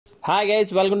Hi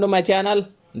guys, welcome to my channel.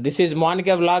 This is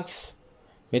Monika vlogs.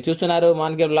 మీరు చూస్తున్నారు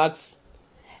Monika vlogs.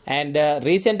 And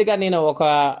రీసెంట్గా నేను ఒక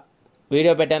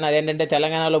వీడియో పెట్టాను. అదేంటంటే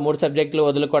తెలంగాణలో 3 సబ్జెక్టులు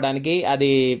వదులుకోవడానికి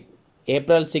అది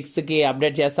April 6కి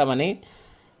అప్డేట్ చేస్తామని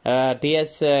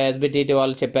ఎస్బిటిటి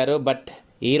వాళ్ళు చెప్పారు. బట్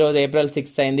ఈరోజు April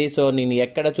 6 అయింది. సో నేను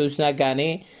ఎక్కడ చూసినా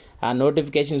కానీ ఆ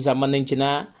నోటిఫికేషన్కి సంబంధించిన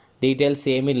డీటెయిల్స్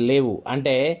ఏమీ లేవు.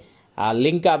 అంటే ఆ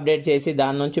లింక్ అప్డేట్ చేసి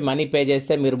దాని నుంచి మనీ పే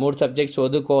చేస్తే మీరు 3 సబ్జెక్ట్స్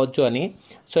చదువుకోవచ్చు అని.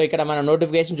 సో ఇక్కడ మన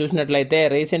నోటిఫికేషన్ చూసినట్లయితే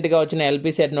రీసెంట్గా వచ్చిన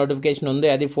ఎల్పీ సెట్ నోటిఫికేషన్ ఉంది,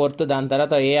 అది 4th. దాని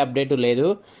తర్వాత ఏ అప్డేటు లేదు.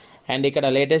 అండ్ ఇక్కడ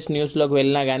లేటెస్ట్ న్యూస్లోకి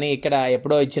వెళ్ళినా కానీ ఇక్కడ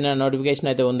ఎప్పుడో ఇచ్చిన నోటిఫికేషన్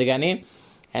అయితే ఉంది కానీ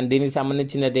అండ్ దీనికి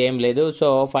సంబంధించింది అయితే ఏం లేదు. సో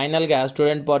ఫైనల్గా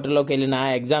స్టూడెంట్ పోర్టల్లోకి వెళ్ళిన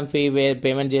ఎగ్జామ్ ఫీ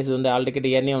పేమెంట్ చేసి ఉంది, ఆల్ టికెట్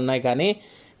ఇవన్నీ ఉన్నాయి. కానీ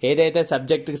ఏదైతే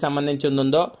సబ్జెక్ట్కి సంబంధించింది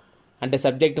ఉందో అంటే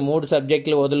 3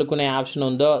 సబ్జెక్టులు వదులుకునే ఆప్షన్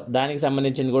ఉందో దానికి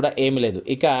సంబంధించింది కూడా ఏమి లేదు.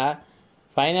 ఇక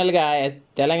ఫైనల్గా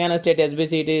తెలంగాణ స్టేట్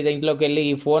ఎస్బిసిటి దీంట్లోకి వెళ్ళి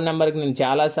ఈ ఫోన్ నెంబర్కి నేను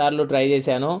చాలాసార్లు ట్రై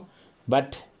చేశాను,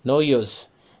 బట్ నో యూస్.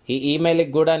 ఈ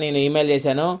ఈమెయిల్కి కూడా నేను ఈమెయిల్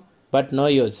చేశాను, బట్ నో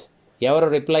యూస్. ఎవరు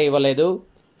రిప్లై ఇవ్వలేదు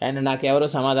అండ్ నాకు ఎవరు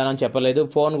సమాధానం చెప్పలేదు.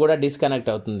 ఫోన్ కూడా డిస్కనెక్ట్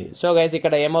అవుతుంది. సో గైస్,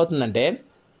 ఇక్కడ ఏమవుతుందంటే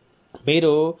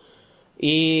మీరు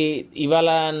ఇవాళ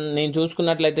నేను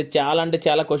చూసుకున్నట్లయితే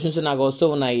చాలా క్వశ్చన్స్ నాకు వస్తూ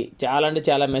ఉన్నాయి,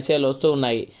 చాలా మెసేజ్లు వస్తూ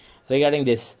ఉన్నాయి రిగార్డింగ్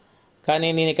దిస్. కానీ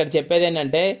నేను ఇక్కడ చెప్పేది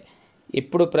ఏంటంటే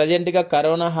ఇప్పుడు ప్రజెంట్గా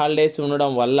కరోనా హాలిడేస్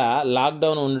ఉండడం వల్ల,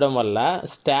 లాక్డౌన్ ఉండడం వల్ల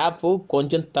స్టాఫ్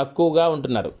కొంచెం తక్కువగా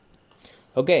ఉంటున్నారు.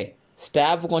 ఓకే,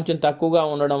 స్టాఫ్ కొంచెం తక్కువగా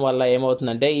ఉండడం వల్ల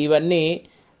ఏమవుతుందంటే ఇవన్నీ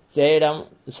చేయడం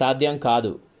సాధ్యం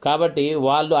కాదు. కాబట్టి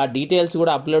వాళ్ళు ఆ డీటెయిల్స్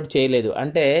కూడా అప్లోడ్ చేయలేదు.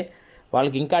 అంటే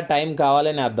వాళ్ళకి ఇంకా టైం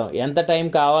కావాలని అర్థం. ఎంత టైం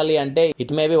కావాలి అంటే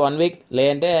ఇట్ మే బి 1 వీక్,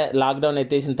 లేదంటే లాక్డౌన్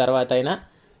ఎత్తేసిన తర్వాత అయినా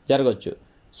జరగవచ్చు.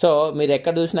 సో మీరు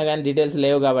ఎక్కడ చూసినా కానీ డీటెయిల్స్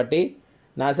లేవు. కాబట్టి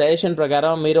నా సజెషన్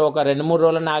ప్రకారం మీరు ఒక 2-3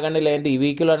 రోజులను ఆగండి, లేదంటే ఈ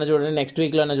వీక్లోనే చూడండి, నెక్స్ట్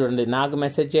వీక్లోనే చూడండి. నాకు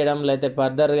మెసేజ్ చేయడం లేకపోతే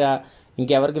ఫర్దర్గా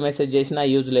ఇంకెవరికి మెసేజ్ చేసినా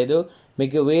యూజ్ లేదు.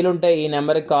 మీకు వీలుంటే ఈ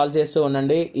నెంబర్కి కాల్ చేస్తూ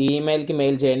ఉండండి, ఈ ఈమెయిల్కి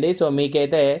మెయిల్ చేయండి. సో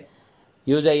మీకైతే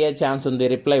యూజ్ అయ్యే ఛాన్స్ ఉంది.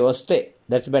 రిప్లై వస్తే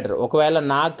దట్స్ బెటర్. ఒకవేళ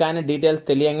నాకు కానీ డీటెయిల్స్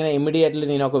తెలియగానే ఇమీడియట్లీ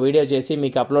నేను ఒక వీడియో చేసి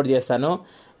మీకు అప్లోడ్ చేస్తాను.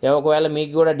 ఒకవేళ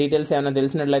మీకు కూడా డీటెయిల్స్ ఏమైనా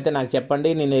తెలిసినట్లయితే నాకు చెప్పండి,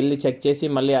 నేను వెళ్ళి చెక్ చేసి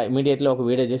మళ్ళీ ఇమీడియట్లీ ఒక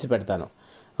వీడియో చేసి పెడతాను.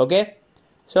 ఓకే.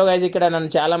 సో గైజ్, ఇక్కడ నన్ను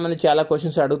చాలామంది చాలా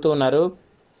క్వశ్చన్స్ అడుగుతూ ఉన్నారు.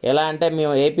 ఎలా అంటే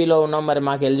మేము ఏపీలో ఉన్నాం, మరి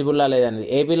మాకు ఎలిజిబుల్లా లేదని.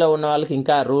 ఏపీలో ఉన్న వాళ్ళకి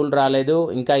ఇంకా రూల్ రాలేదు,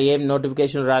 ఇంకా ఏం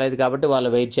నోటిఫికేషన్ రాలేదు, కాబట్టి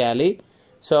వాళ్ళు వెయిట్ చేయాలి.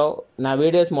 సో నా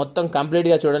వీడియోస్ మొత్తం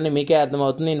కంప్లీట్గా చూడండి, మీకే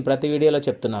అర్థమవుతుంది. నేను ప్రతి వీడియోలో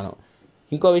చెప్తున్నాను.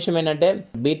 ఇంకో విషయం ఏంటంటే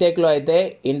బీటెక్లో అయితే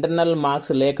ఇంటర్నల్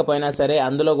మార్క్స్ లేకపోయినా సరే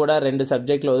అందులో కూడా 2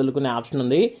 సబ్జెక్టులు వదులుకునే ఆప్షన్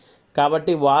ఉంది.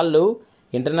 కాబట్టి వాళ్ళు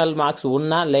ఇంటర్నల్ మార్క్స్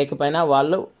ఉన్నా లేకపోయినా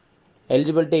వాళ్ళు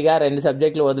ఎలిజిబిలిటీగా 2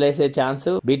 సబ్జెక్టులు వదిలేసే ఛాన్స్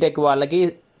బీటెక్ వాళ్ళకి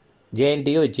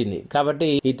జేఎన్టీయూ ఇచ్చింది. కాబట్టి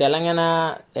ఈ తెలంగాణ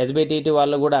ఎస్బిటిటి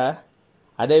వాళ్ళు కూడా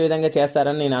అదే విధంగా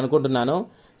చేస్తారని నేను అనుకుంటున్నాను.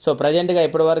 సో ప్రజెంట్గా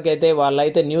ఇప్పటివరకు అయితే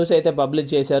వాళ్ళైతే న్యూస్ అయితే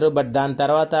పబ్లిష్ చేశారు, బట్ దాని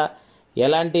తర్వాత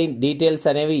ఎలాంటి డీటెయిల్స్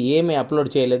అనేవి ఏమీ అప్లోడ్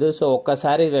చేయలేదు. సో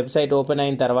ఒక్కసారి వెబ్సైట్ ఓపెన్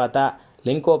అయిన తర్వాత,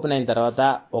 లింక్ ఓపెన్ అయిన తర్వాత,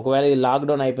 ఒకవేళ ఈ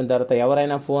లాక్డౌన్ అయిపోయిన తర్వాత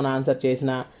ఎవరైనా ఫోన్ ఆన్సర్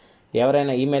చేసినా,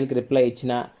 ఎవరైనా ఈమెయిల్కి రిప్లై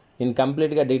ఇచ్చినా నేను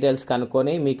కంప్లీట్గా డీటెయిల్స్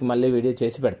కనుక్కొని మీకు మళ్ళీ వీడియో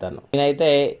చేసి పెడతాను. నేనైతే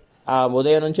ఆ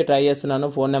ఉదయం నుంచి ట్రై చేస్తున్నాను,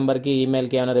 ఫోన్ నెంబర్కి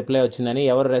ఈమెయిల్కి ఏమైనా రిప్లై వచ్చిందని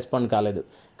ఎవరు రెస్పాండ్ కాలేదు.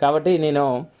 కాబట్టి నేను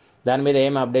దాని మీద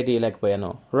ఏం అప్డేట్ ఇవ్వలేకపోయాను.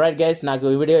 రైట్ గైస్, నాకు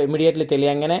ఈ వీడియో ఇమీడియట్లీ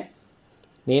తెలియంగానే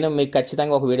నేను మీకు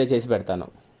ఖచ్చితంగా ఒక వీడియో చేసి పెడతాను.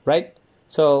 రైట్.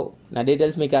 సో నా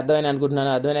డీటెయిల్స్ మీకు అర్థమైనా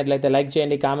అనుకుంటున్నాను. అర్థమైనట్లయితే లైక్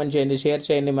చేయండి, కామెంట్ చేయండి, షేర్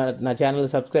చేయండి, నా ఛానల్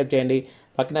సబ్స్క్రైబ్ చేయండి.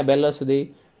 పక్కన బెల్ వస్తుంది,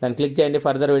 దాన్ని క్లిక్ చేయండి.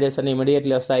 ఫర్దర్ వీడియోస్ అన్ని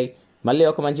ఇమీడియట్లీ వస్తాయి. మళ్ళీ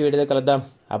ఒక మంచి వీడియోతో కలుద్దాం.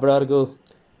 అప్పటి వరకు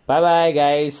బాయ్ బాయ్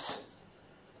గైస్.